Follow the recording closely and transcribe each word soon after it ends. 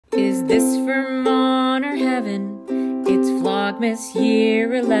Is this Vermont or heaven? It's Vlogmas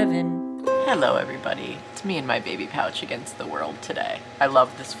year 11. Hello everybody, it's me and my baby pouch against the world today. I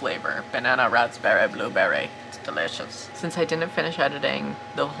love this flavor, banana, raspberry, blueberry. It's delicious. Since I didn't finish editing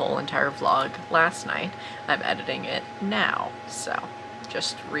the whole entire vlog last night, I'm editing it now. So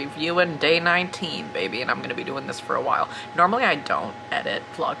just reviewing day 19, baby, and I'm gonna be doing this for a while. Normally I don't edit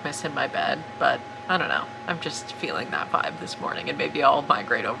Vlogmas in my bed, but I don't know. I'm just feeling that vibe this morning, and maybe I'll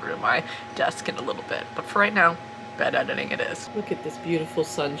migrate over to my desk in a little bit. But for right now, bed editing it is. Look at this beautiful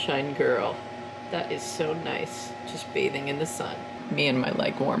sunshine girl. That is so nice, just bathing in the sun. Me and my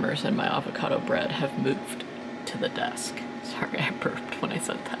leg warmers and my avocado bread have moved to the desk. Sorry, I burped when I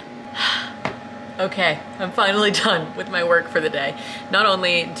said that. Okay, I'm finally done with my work for the day. Not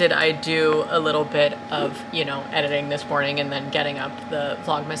only did I do a little bit of, you know, editing this morning and then getting up the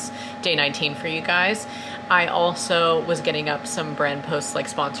Vlogmas day 19 for you guys, I also was getting up some brand posts like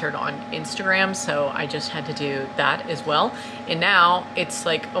sponsored on Instagram, so I just had to do that as well. And now it's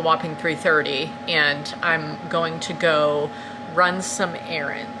like a whopping 3:30 and I'm going to go run some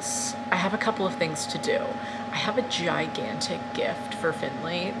errands. I have a couple of things to do. I have a gigantic gift for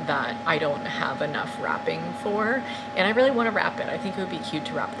Finley that I don't have enough wrapping for, and I really want to wrap it. I think it would be cute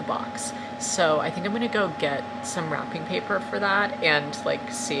to wrap the box. So I think I'm gonna go get some wrapping paper for that and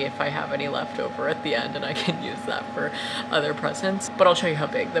like see if I have any left over at the end and I can use that for other presents. But I'll show you how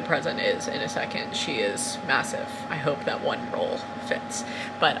big the present is in a second. She is massive. I hope that one roll fits.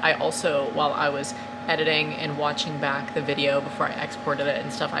 But I also, while I was editing and watching back the video before I exported it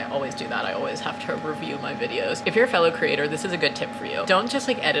and stuff, I always do that. I always have to review my videos. If you're a fellow creator, this is a good tip for you. Don't just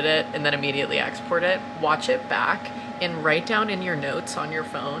like edit it and then immediately export it. Watch it back and write down in your notes on your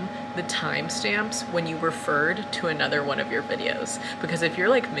phone the timestamps when you referred to another one of your videos. Because if you're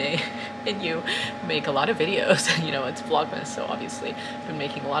like me and you make a lot of videos, you know, it's Vlogmas, so obviously I've been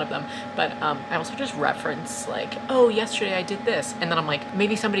making a lot of them, but I also just reference like, oh, yesterday I did this, and then I'm like,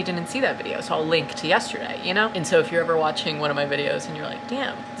 maybe somebody didn't see that video, so I'll link to yesterday, you know? And so if you're ever watching one of my videos and you're like,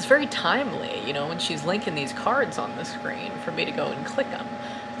 damn, it's very timely, you know, when she's linking these cards on the screen for me to go and click them.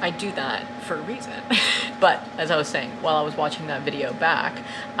 I do that for a reason. But as I was saying, while I was watching that video back,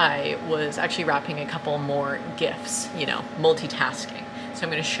 I was actually wrapping a couple more gifts, you know, multitasking. So I'm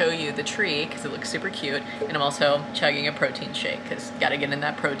gonna show you the tree because it looks super cute, and I'm also chugging a protein shake because gotta get in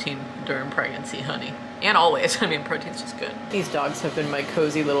that protein during pregnancy, honey. And always, I mean, protein's just good. These dogs have been my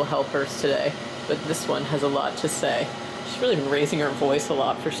cozy little helpers today, but this one has a lot to say. She's really been raising her voice a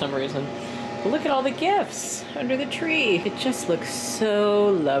lot for some reason. But look at all the gifts under the tree. It just looks so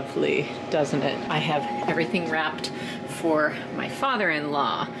lovely, doesn't it? I have everything wrapped for my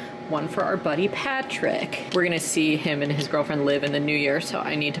father-in-law, one for our buddy Patrick. We're gonna see him and his girlfriend Liv in the new year, so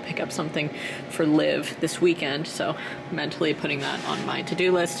I need to pick up something for Liv this weekend, so mentally putting that on my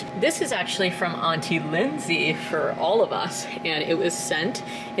to-do list. This is actually from Auntie Lindsay for all of us, and it was sent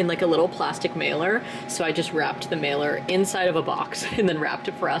in like a little plastic mailer, so I just wrapped the mailer inside of a box and then wrapped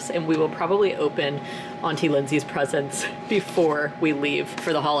it for us, and we will probably open Auntie Lindsay's presents before we leave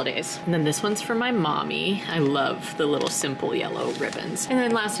for the holidays. And then this one's for my mommy. I love the little simple yellow ribbons. And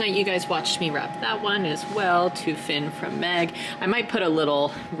then last night you guys watched me wrap that one as well to Finn from Meg. I might put a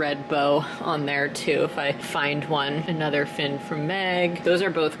little red bow on there too if I find one. Another Finn from Meg. Those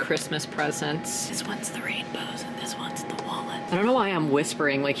are both Christmas presents. This one's the rainbows and this one's the wallet. I don't know why I'm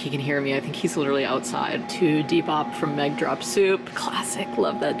whispering like he can hear me. I think he's literally outside. To Depop from Meg Drop Soup. Classic,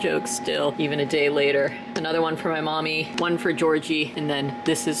 love that joke still, even a day later. Another one for my mommy, one for Georgie, and then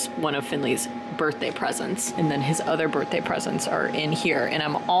this is one of Finley's birthday presents. And then his other birthday presents are in here, and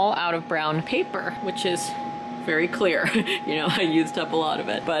I'm all out of brown paper, which is very clear. You know, I used up a lot of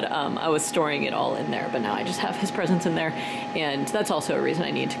it, but I was storing it all in there, but now I just have his presents in there, and that's also a reason I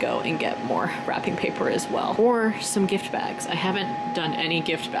need to go and get more wrapping paper as well. Or some gift bags. I haven't done any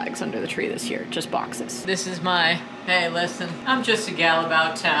gift bags under the tree this year, just boxes. This is my, hey listen, I'm just a gal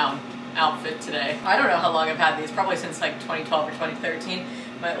about town outfit today. I don't know how long I've had these, probably since like 2012 or 2013.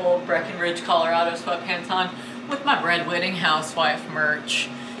 My old Breckenridge, Colorado sweatpants on with my breadwinning housewife merch.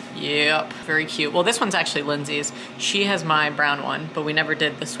 Yep, very cute. Well, this one's actually Lindsay's. She has my brown one, but we never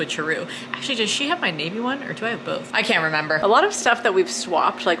did the switcheroo. Actually, does she have my navy one, or do I have both? I can't remember. A lot of stuff that we've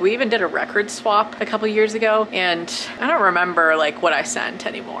swapped, like we even did a record swap a couple years ago, and I don't remember like what I sent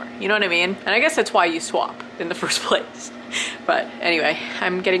anymore. You know what I mean? And I guess that's why you swap in the first place. But anyway,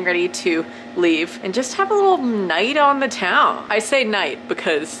 I'm getting ready to leave and just have a little night on the town. I say night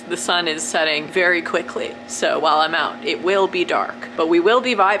because the sun is setting very quickly. So while I'm out, it will be dark, but we will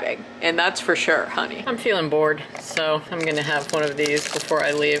be vibing, and that's for sure, honey. I'm feeling bored, so I'm gonna have one of these before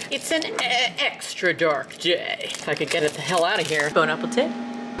I leave. It's an extra dark day. If I could get it the hell out of here. Bon appetit.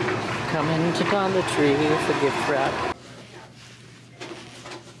 Coming to Dollar Tree for gift wrap.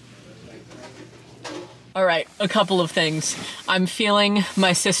 All right, a couple of things. I'm feeling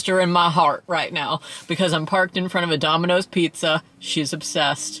my sister in my heart right now because I'm parked in front of a Domino's Pizza. She's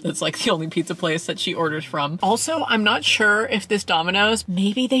obsessed. It's like the only pizza place that she orders from. Also, I'm not sure if this Domino's,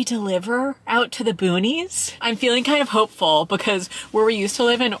 maybe they deliver out to the boonies? I'm feeling kind of hopeful because where we used to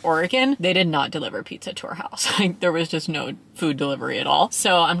live in Oregon, they did not deliver pizza to our house. Like, there was just no food delivery at all.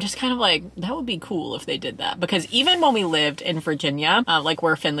 So I'm just kind of like, that would be cool if they did that. Because even when we lived in Virginia, like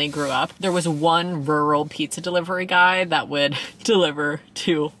where Finley grew up, there was one rural pizza delivery guy that would deliver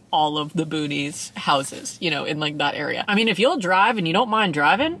to all of the boonies' houses, you know, in like that area. I mean, if you'll drive and you don't mind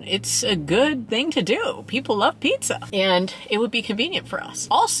driving, it's a good thing to do. People love pizza and it would be convenient for us.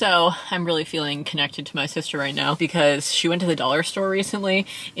 Also, I'm really feeling connected to my sister right now because she went to the dollar store recently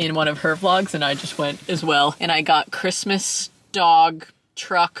in one of her vlogs and I just went as well. And I got Christmas dog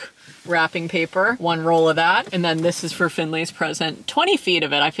truck wrapping paper, one roll of that, and then this is for Finley's present. 20 feet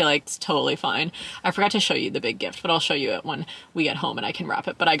of it, I feel like it's totally fine. I forgot to show you the big gift, but I'll show you it when we get home and I can wrap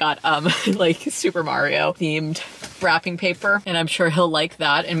it. But I got like Super Mario themed wrapping paper, and I'm sure he'll like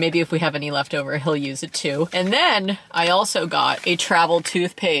that, and maybe if we have any left over, he'll use it too. And then I also got a travel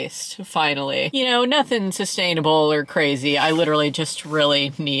toothpaste, finally. You know, nothing sustainable or crazy. I literally just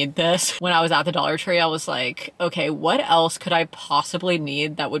really need this. When I was at the Dollar Tree, I was like, okay, what else could I possibly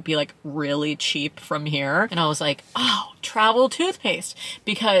need that would be like really cheap from here? And I was like, oh, travel toothpaste.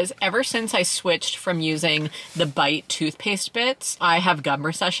 Because ever since I switched from using the Bite toothpaste bits, I have gum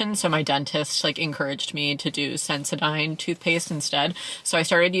recession, so my dentist like encouraged me to do Sensodyne toothpaste instead. So I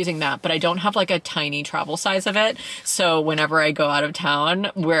started using that, but I don't have like a tiny travel size of it. So whenever I go out of town,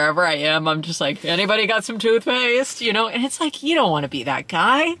 wherever I am, I'm just like, anybody got some toothpaste? You know, and it's like, you don't want to be that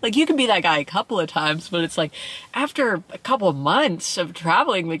guy. Like, you can be that guy a couple of times, but it's like after a couple of months of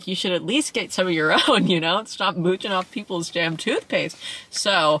traveling, like you should at least get some of your own, you know, stop mooching off people's damn toothpaste.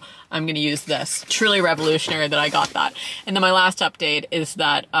 So I'm gonna use this. Truly revolutionary that I got that. And then my last update is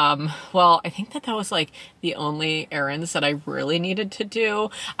that, well, I think that was like the only errands that I really needed to do.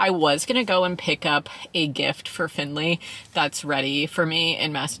 I was gonna go and pick up a gift for Finley that's ready for me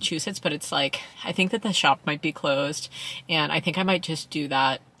in Massachusetts, but it's like, I think that the shop might be closed, and I think I might just do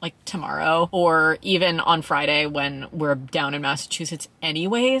that like tomorrow or even on Friday when we're down in Massachusetts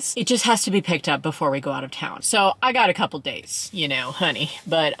anyways. It just has to be picked up before we go out of town. So I got a couple days, you know, honey.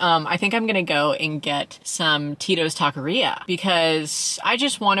 But I think I'm gonna go and get some Tito's Taqueria because I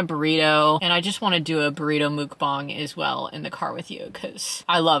just want a burrito, and I just want to do a burrito mukbang as well in the car with you because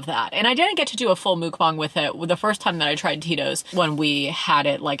I love that. And I didn't get to do a full mukbang with it the first time that I tried Tito's, when we had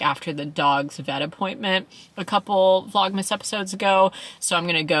it like after the dog's vet appointment a couple Vlogmas episodes ago. So I'm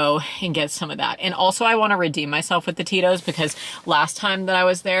gonna go and get some of that. And also I want to redeem myself with the Tito's because last time that I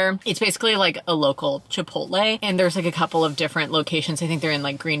was there, it's basically like a local Chipotle, and there's like a couple of different locations. I think they're in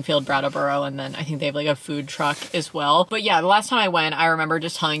like Greenfield, Brattleboro, and then I think they have like a food truck as well. But yeah, the last time I went, I remember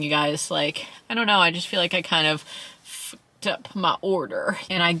just telling you guys like, I don't know, I just feel like I kind of up my order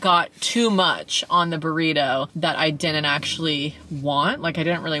and I got too much on the burrito that I didn't actually want. Like, I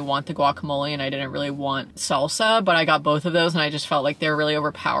didn't really want the guacamole and I didn't really want salsa, but I got both of those and I just felt like they were really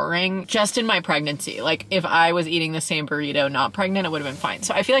overpowering just in my pregnancy. Like, if I was eating the same burrito not pregnant, it would have been fine.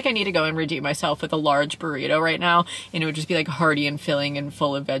 So I feel like I need to go and redeem myself with a large burrito right now, and it would just be like hearty and filling and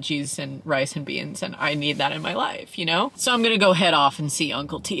full of veggies and rice and beans, and I need that in my life, you know? So I'm gonna go head off and see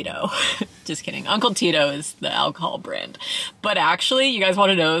Uncle Tito. Just kidding. Uncle Tito is the alcohol brand. But actually, you guys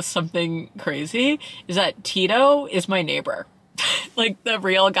want to know something crazy? Is that Tito is my neighbor. Like, the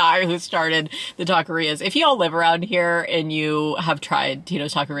real guy who started the taquerias. If you all live around here and you have tried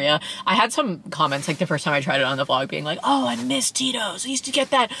Tito's Taqueria, I had some comments like the first time I tried it on the vlog being like, oh, I miss Tito's. I used to get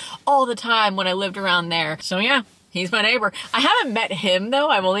that all the time when I lived around there. So yeah, he's my neighbor. I haven't met him though,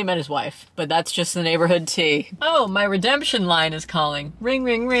 I've only met his wife, but that's just the neighborhood tea. Oh, my redemption line is calling. Ring,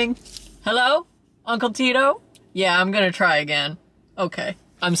 ring, ring. Hello? Uncle Tito? Yeah, I'm gonna try again. Okay.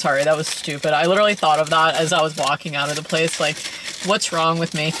 I'm sorry, that was stupid. I literally thought of that as I was walking out of the place, like, what's wrong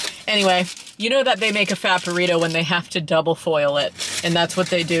with me? Anyway, you know that they make a fat burrito when they have to double foil it, and that's what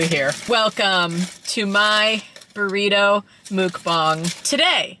they do here. Welcome to my burrito mukbang.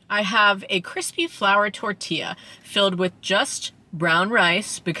 Today, I have a crispy flour tortilla filled with just brown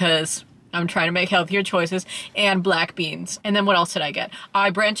rice because I'm trying to make healthier choices, and black beans. And then what else did I get? I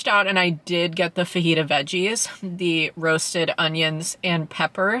branched out and I did get the fajita veggies, the roasted onions and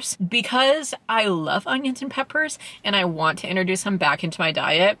peppers, because I love onions and peppers and I want to introduce them back into my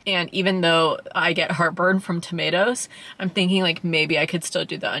diet. And even though I get heartburn from tomatoes, I'm thinking like maybe I could still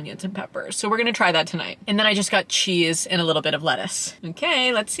do the onions and peppers. So we're gonna try that tonight. And then I just got cheese and a little bit of lettuce.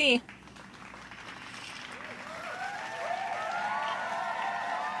 Okay, let's see.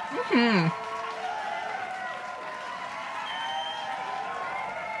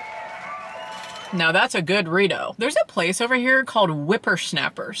 Now that's a good burrito. There's a place over here called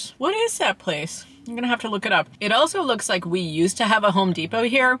Whippersnappers. What is that place? I'm gonna have to look it up. It also looks like we used to have a Home Depot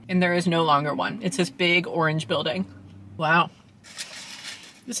here and there is no longer one. It's this big orange building. Wow.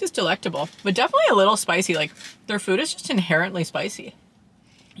 This is delectable, but definitely a little spicy. Like their food is just inherently spicy.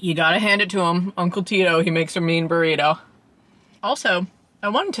 You gotta hand it to him. Uncle Tito, he makes a mean burrito. Also, I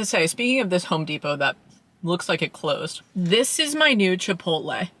wanted to say, speaking of this Home Depot that looks like it closed, this is my new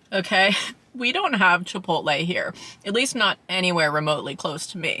Chipotle, okay? We don't have Chipotle here, at least not anywhere remotely close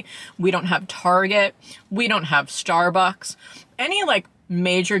to me. We don't have Target. We don't have Starbucks. Any like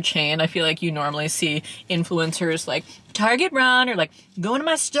major chain, I feel like you normally see influencers like Target Run or like going to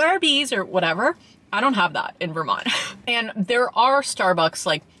my Starbies or whatever. I don't have that in Vermont. And there are Starbucks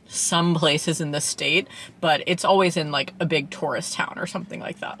like some places in the state, but it's always in like a big tourist town or something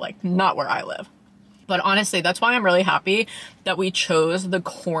like that, like not where I live. But honestly, that's why I'm really happy that we chose the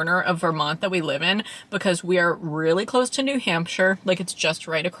corner of Vermont that we live in, because we are really close to New Hampshire. Like it's just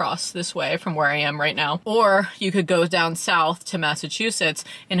right across this way from where I am right now. Or you could go down south to Massachusetts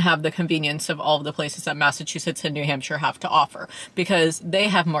and have the convenience of all of the places that Massachusetts and New Hampshire have to offer, because they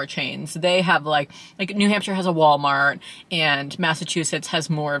have more chains. They have like New Hampshire has a Walmart and Massachusetts has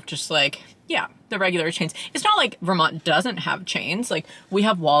more of just like, yeah, the regular chains. It's not like Vermont doesn't have chains. Like we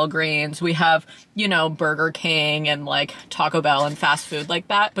have Walgreens, we have, you know, Burger King and like Taco Bell and fast food like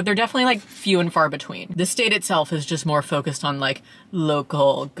that, but they're definitely like few and far between. The state itself is just more focused on like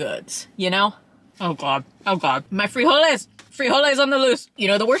local goods, you know? Oh God, oh God. My frijoles on the loose. You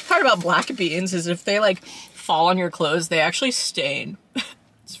know, the worst part about black beans is if they like fall on your clothes, they actually stain.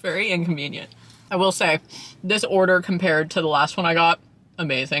 It's very inconvenient. I will say, this order compared to the last one I got,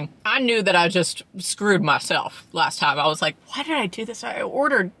 amazing. I knew that I just screwed myself last time. I was like, why did I do this? I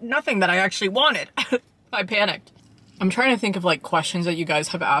ordered nothing that I actually wanted. I panicked. I'm trying to think of like questions that you guys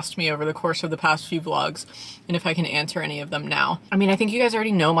have asked me over the course of the past few vlogs and if I can answer any of them now. I mean, I think you guys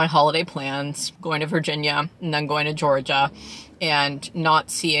already know my holiday plans, going to Virginia and then going to Georgia and not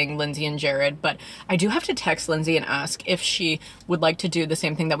seeing Lindsay and Jared, but I do have to text Lindsay and ask if she would like to do the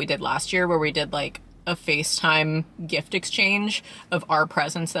same thing that we did last year, where we did like a FaceTime gift exchange of our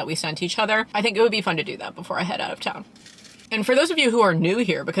presents that we sent each other. I think it would be fun to do that before I head out of town. And for those of you who are new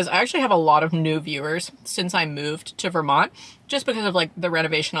here, because I actually have a lot of new viewers since I moved to Vermont, just because of like the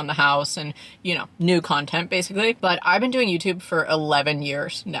renovation on the house and, you know, new content basically. But I've been doing YouTube for 11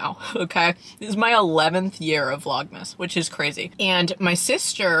 years now, okay? This is my 11th year of Vlogmas, which is crazy. And my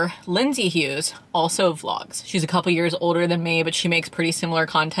sister, Lindsay Hughes, also vlogs. She's a couple years older than me, but she makes pretty similar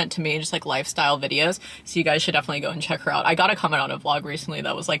content to me, just like lifestyle videos. So you guys should definitely go and check her out. I got a comment on a vlog recently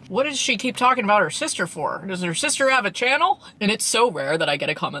that was like, what does she keep talking about her sister for? Does her sister have a channel? And it's so rare that I get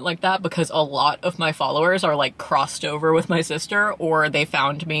a comment like that, because a lot of my followers are like crossed over with my sister, or they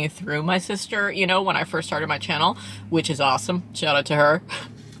found me through my sister, you know, when I first started my channel, which is awesome. Shout out to her.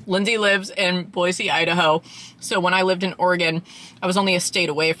 Lindsay lives in Boise, Idaho. So when I lived in Oregon, I was only a state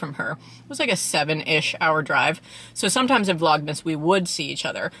away from her. It was like a 7-ish hour drive. So sometimes in Vlogmas, we would see each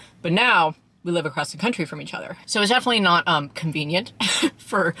other, but now we live across the country from each other. So it's definitely not convenient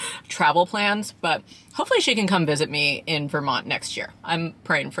for travel plans, but hopefully she can come visit me in Vermont next year. I'm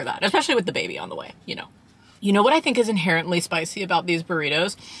praying for that, especially with the baby on the way, you know. You know what I think is inherently spicy about these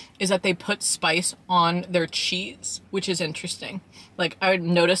burritos is that they put spice on their cheese, which is interesting. Like I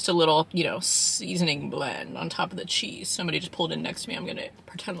noticed a little, you know, seasoning blend on top of the cheese. Somebody just pulled in next to me. I'm gonna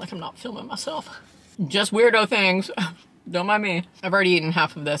pretend like I'm not filming myself. Just weirdo things. Don't mind me. I've already eaten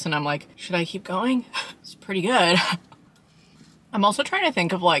half of this and I'm like, should I keep going? It's pretty good. I'm also trying to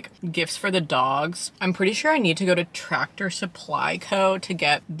think of like gifts for the dogs. I'm pretty sure I need to go to Tractor Supply Co. to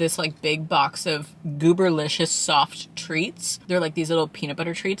get this like big box of Gooberlicious soft treats. They're like these little peanut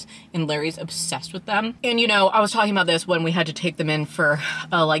butter treats and Larry's obsessed with them. And you know, I was talking about this when we had to take them in for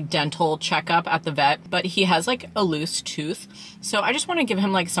a like dental checkup at the vet, but he has like a loose tooth. So I just want to give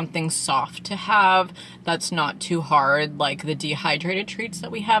him like something soft to have that's not too hard, like the dehydrated treats that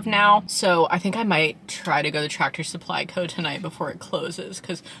we have now. So I think I might try to go to Tractor Supply Co. tonight before before it closes,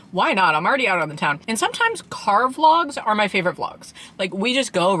 because why not? I'm already out on the town. And sometimes car vlogs are my favorite vlogs. Like, we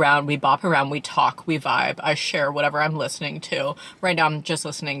just go around, we bop around, we talk, we vibe, I share whatever I'm listening to. Right now I'm just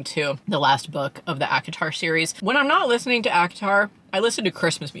listening to the last book of the ACOTAR series. When I'm not listening to ACOTAR, I listen to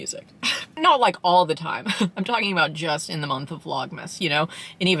Christmas music. Not like all the time. I'm talking about just in the month of Vlogmas, you know?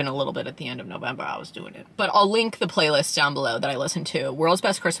 And even a little bit at the end of November, I was doing it. But I'll link the playlist down below that I listen to. World's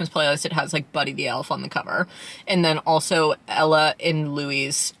Best Christmas Playlist. It has like Buddy the Elf on the cover. And then also Ella and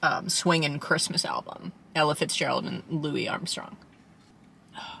Louie's Swingin' Christmas album. Ella Fitzgerald and Louis Armstrong.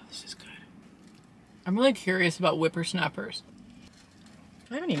 Oh, this is good. I'm really curious about whippersnappers.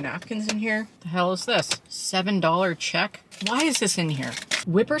 Do I have any napkins in here? The hell is this? $7 check? Why is this in here?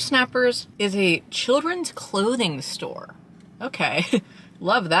 Whippersnappers is a children's clothing store. Okay,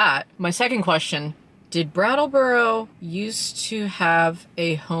 love that. My second question, did Brattleboro used to have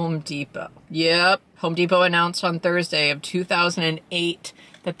a Home Depot? Yep, Home Depot announced on Thursday of 2008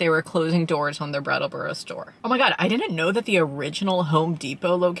 that they were closing doors on their Brattleboro store. Oh my God, I didn't know that the original Home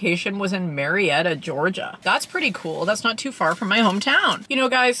Depot location was in Marietta, Georgia. That's pretty cool. That's not too far from my hometown. You know,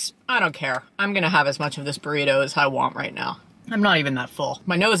 guys, I don't care. I'm gonna have as much of this burrito as I want right now. I'm not even that full.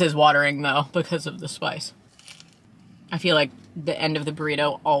 My nose is watering though because of the spice. I feel like the end of the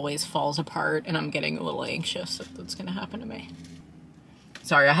burrito always falls apart and I'm getting a little anxious if that's gonna happen to me.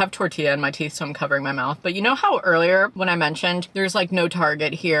 Sorry, I have tortilla in my teeth, so I'm covering my mouth. But you know how earlier when I mentioned there's like no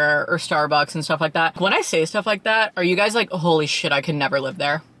Target here or Starbucks and stuff like that? When I say stuff like that, are you guys like, holy shit, I could never live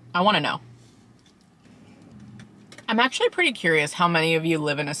there? I wanna know. I'm actually pretty curious how many of you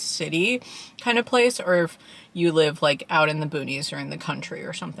live in a city kind of place, or if you live like out in the boonies or in the country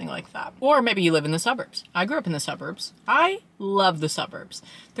or something like that. Or maybe you live in the suburbs. I grew up in the suburbs. I love the suburbs.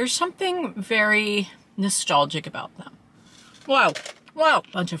 There's something very nostalgic about them. Wow. Wow,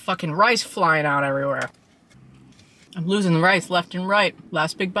 bunch of fucking rice flying out everywhere. I'm losing the rice left and right.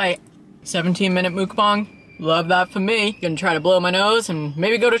 Last big bite. 17-minute mukbang. Love that for me. Gonna try to blow my nose and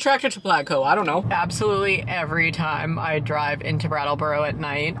maybe go to Tractor Supply Co. I don't know. Absolutely every time I drive into Brattleboro at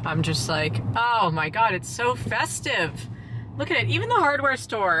night, I'm just like, oh my God, it's so festive. Look at it. Even the hardware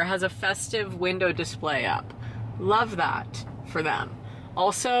store has a festive window display up. Love that for them.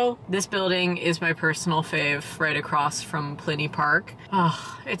 Also, this building is my personal fave right across from Pliny Park.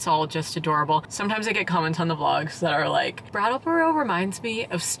 Oh, it's all just adorable. Sometimes I get comments on the vlogs that are like, Brattleboro reminds me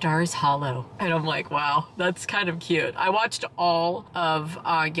of Stars Hollow. And I'm like, wow, that's kind of cute. I watched all of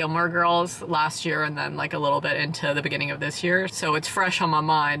Gilmore Girls last year and then like a little bit into the beginning of this year. So it's fresh on my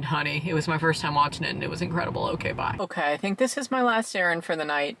mind, honey. It was my first time watching it and it was incredible. Okay, bye. Okay, I think this is my last errand for the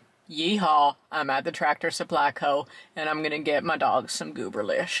night. Yeehaw, I'm at the Tractor Supply Co. and I'm gonna get my dog some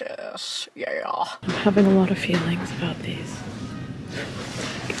Gooberlicious. Yeah. I'm having a lot of feelings about these.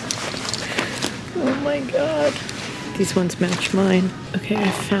 Oh my God. These ones match mine. Okay,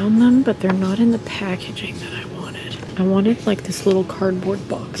 I found them, but they're not in the packaging that I wanted. I wanted like this little cardboard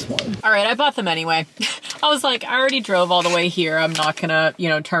box one. All right, I bought them anyway. I was like, I already drove all the way here. I'm not gonna, you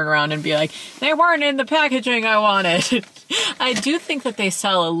know, turn around and be like, they weren't in the packaging I wanted. I do think that they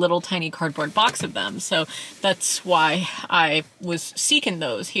sell a little tiny cardboard box of them, so that's why I was seeking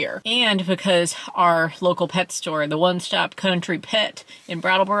those here. And because our local pet store, the One Stop Country Pet in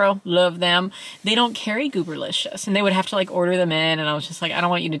Brattleboro, love them, they don't carry Gooberlicious, and they would have to like order them in, and I was just like, I don't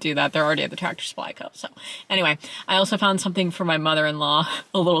want you to do that. They're already at the Tractor Supply Co. So anyway, I also found something for my mother-in-law,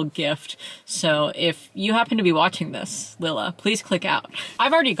 a little gift. So if you happen to be watching this, Lila, please click out.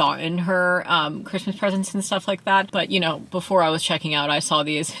 I've already gotten her Christmas presents and stuff like that, but you know, before I was checking out, I saw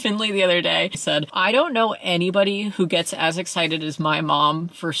these. Finley the other day said, I don't know anybody who gets as excited as my mom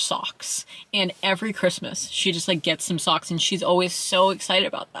for socks. And every Christmas, she just like gets some socks and she's always so excited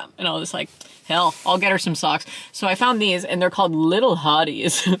about them. And I was like, hell, I'll get her some socks. So I found these and they're called Little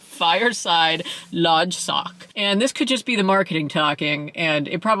Hotties Fireside Lodge Sock. And this could just be the marketing talking, and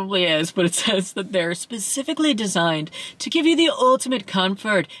it probably is, but it says that they're specifically designed to give you the ultimate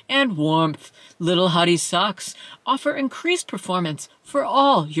comfort and warmth. Little Hottie socks offer increased performance for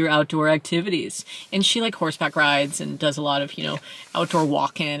all your outdoor activities. And she like horseback rides and does a lot of, you know, outdoor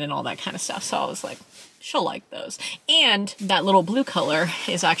walking and all that kind of stuff. So I was like, she'll like those. And that little blue color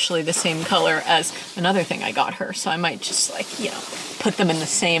is actually the same color as another thing I got her. So I might just like, you know, put them in the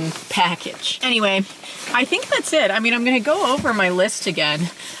same package. Anyway, I think that's it. I mean, I'm gonna go over my list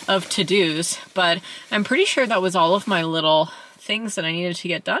again of to-dos, but I'm pretty sure that was all of my little things that I needed to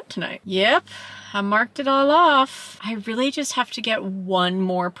get done tonight. Yep, I marked it all off. I really just have to get one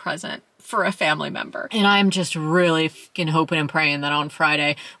more present for a family member. And I'm just really fucking hoping and praying that on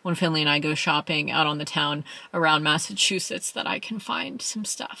Friday, when Finley and I go shopping out on the town around Massachusetts, that I can find some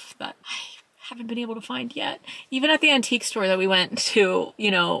stuff that haven't been able to find yet. Even at the antique store that we went to, you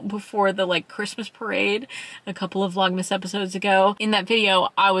know, before the like Christmas parade a couple of Vlogmas episodes ago, in that video,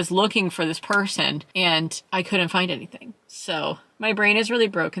 I was looking for this person and I couldn't find anything. So my brain is really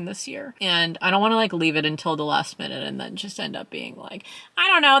broken this year and I don't want to like leave it until the last minute and then just end up being like, I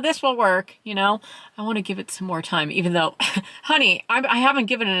don't know, this will work, you know? I want to give it some more time, even though, honey, I haven't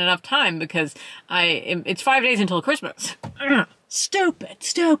given it enough time because it's 5 days until Christmas.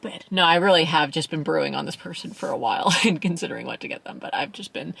 Stupid. No, I really have just been brewing on this person for a while and considering what to get them, but I've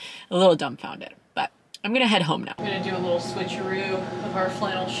just been a little dumbfounded. But I'm gonna head home now. I'm gonna do a little switcheroo of our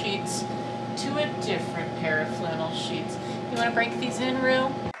flannel sheets to a different pair of flannel sheets. You wanna break these in, Rue?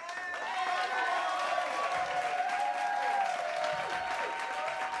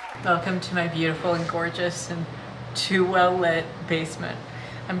 Welcome to my beautiful and gorgeous and too well lit basement.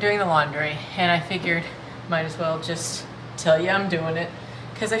 I'm doing the laundry and I figured might as well just tell you I'm doing it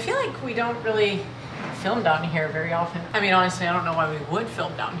because I feel like we don't really film down here very often. I mean, honestly, I don't know why we would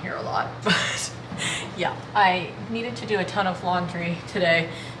film down here a lot, but yeah, I needed to do a ton of laundry today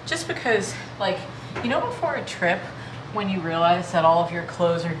just because, like, you know, before a trip when you realize that all of your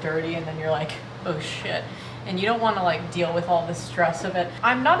clothes are dirty and then you're like, oh shit, and you don't want to like deal with all the stress of it.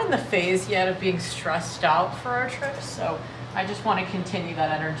 I'm not in the phase yet of being stressed out for our trip, so I just want to continue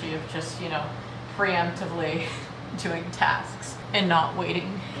that energy of just, you know, preemptively doing tasks and not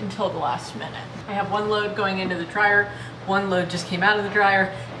waiting until the last minute. I have one load going into the dryer, one load just came out of the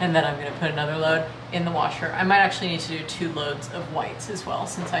dryer, and then I'm gonna put another load in the washer. I might actually need to do 2 loads of whites as well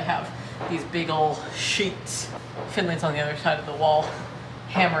since I have these big old sheets. Finley's on the other side of the wall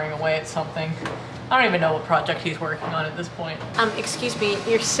hammering away at something. I don't even know what project he's working on at this point. Excuse me,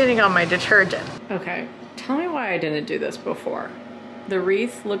 you're sitting on my detergent. Okay, tell me why I didn't do this before. The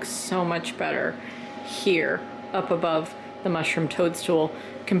wreath looks so much better here, up above the mushroom toadstool,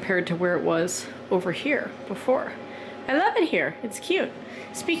 compared to where it was over here before. I love it here, it's cute.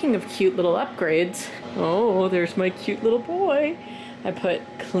 Speaking of cute little upgrades, oh, there's my cute little boy. I put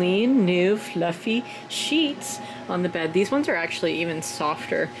clean, new, fluffy sheets on the bed. These ones are actually even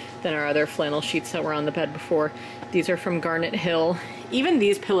softer than our other flannel sheets that were on the bed before. These are from Garnet Hill. Even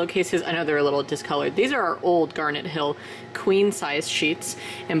these pillowcases, I know they're a little discolored. These are our old Garnet Hill queen size sheets.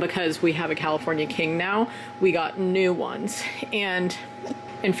 And because we have a California King now, we got new ones. And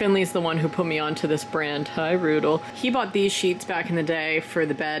Finley's the one who put me onto this brand. Hi, Rudel. He bought these sheets back in the day for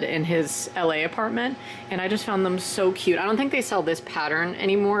the bed in his LA apartment, and I just found them so cute. I don't think they sell this pattern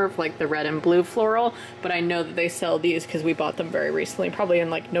anymore of like the red and blue floral, but I know that they sell these because we bought them very recently, probably in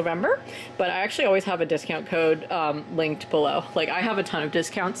like November. But I actually always have a discount code linked below. Like, I have a ton of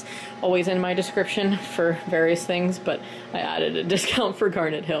discounts always in my description for various things, but I added a discount for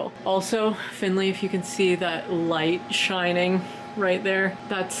Garnet Hill. Also, Finley, if you can see that light shining right there,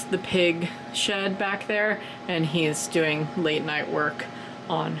 that's the pig shed back there, and he's doing late night work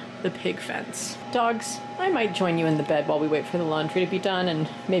on the pig fence. Dogs, I might join you in the bed while we wait for the laundry to be done and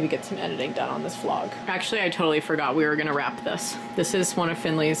maybe get some editing done on this vlog. Actually, I totally forgot we were gonna wrap this. This is one of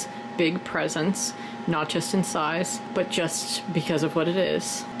Finley's big presents, not just in size, but just because of what it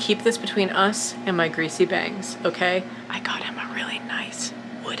is. Keep this between us and my greasy bangs, okay? I got him a really nice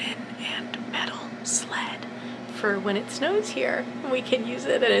wooden and metal sled for when it snows here. We can use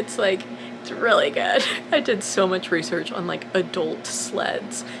it and it's like, it's really good. I did so much research on like adult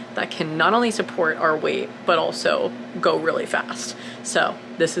sleds that can not only support our weight, but also go really fast. So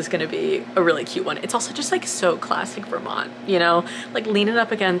this is gonna be a really cute one. It's also just like so classic Vermont, you know? Like lean it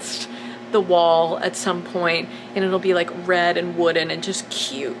up against the wall at some point and it'll be like red and wooden and just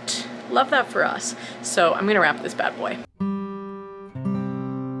cute. Love that for us. So I'm gonna wrap this bad boy.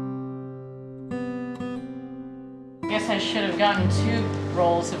 I guess I should have gotten 2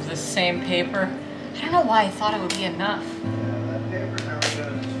 rolls of the same paper. I don't know why I thought it would be enough. That paper never goes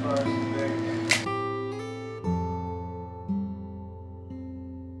as far as the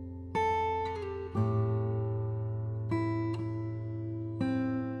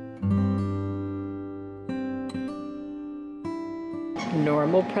big.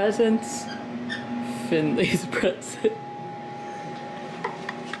 Normal presents, Finley's present.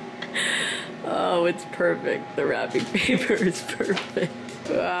 Oh, it's perfect. The wrapping paper is perfect.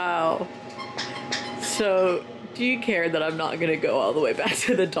 Wow. So, do you care that I'm not gonna go all the way back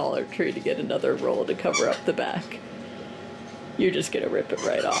to the Dollar Tree to get another roll to cover up the back? You're just gonna rip it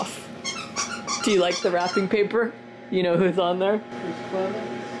right off. Do you like the wrapping paper? You know who's on there?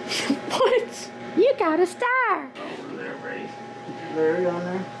 What? You got a star! Over there, Brady. Is Larry on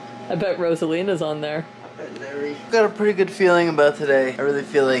there? I bet Rosalina's on there. I bet raspberry. Got a pretty good feeling about today. I really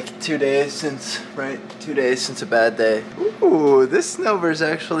feel like 2 days since, right? 2 days since a bad day. Ooh, this snowbird's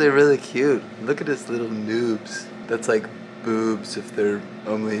actually really cute. Look at his little noobs. That's like boobs if they're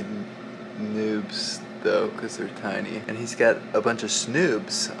only noobs though, because they're tiny. And he's got a bunch of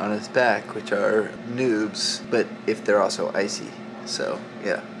snoobs on his back, which are noobs, but if they're also icy. So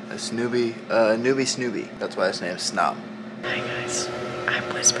yeah, a newbie Snooby. That's why his name's Snob. Hi guys, I'm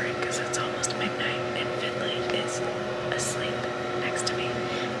whispering because it's almost midnight.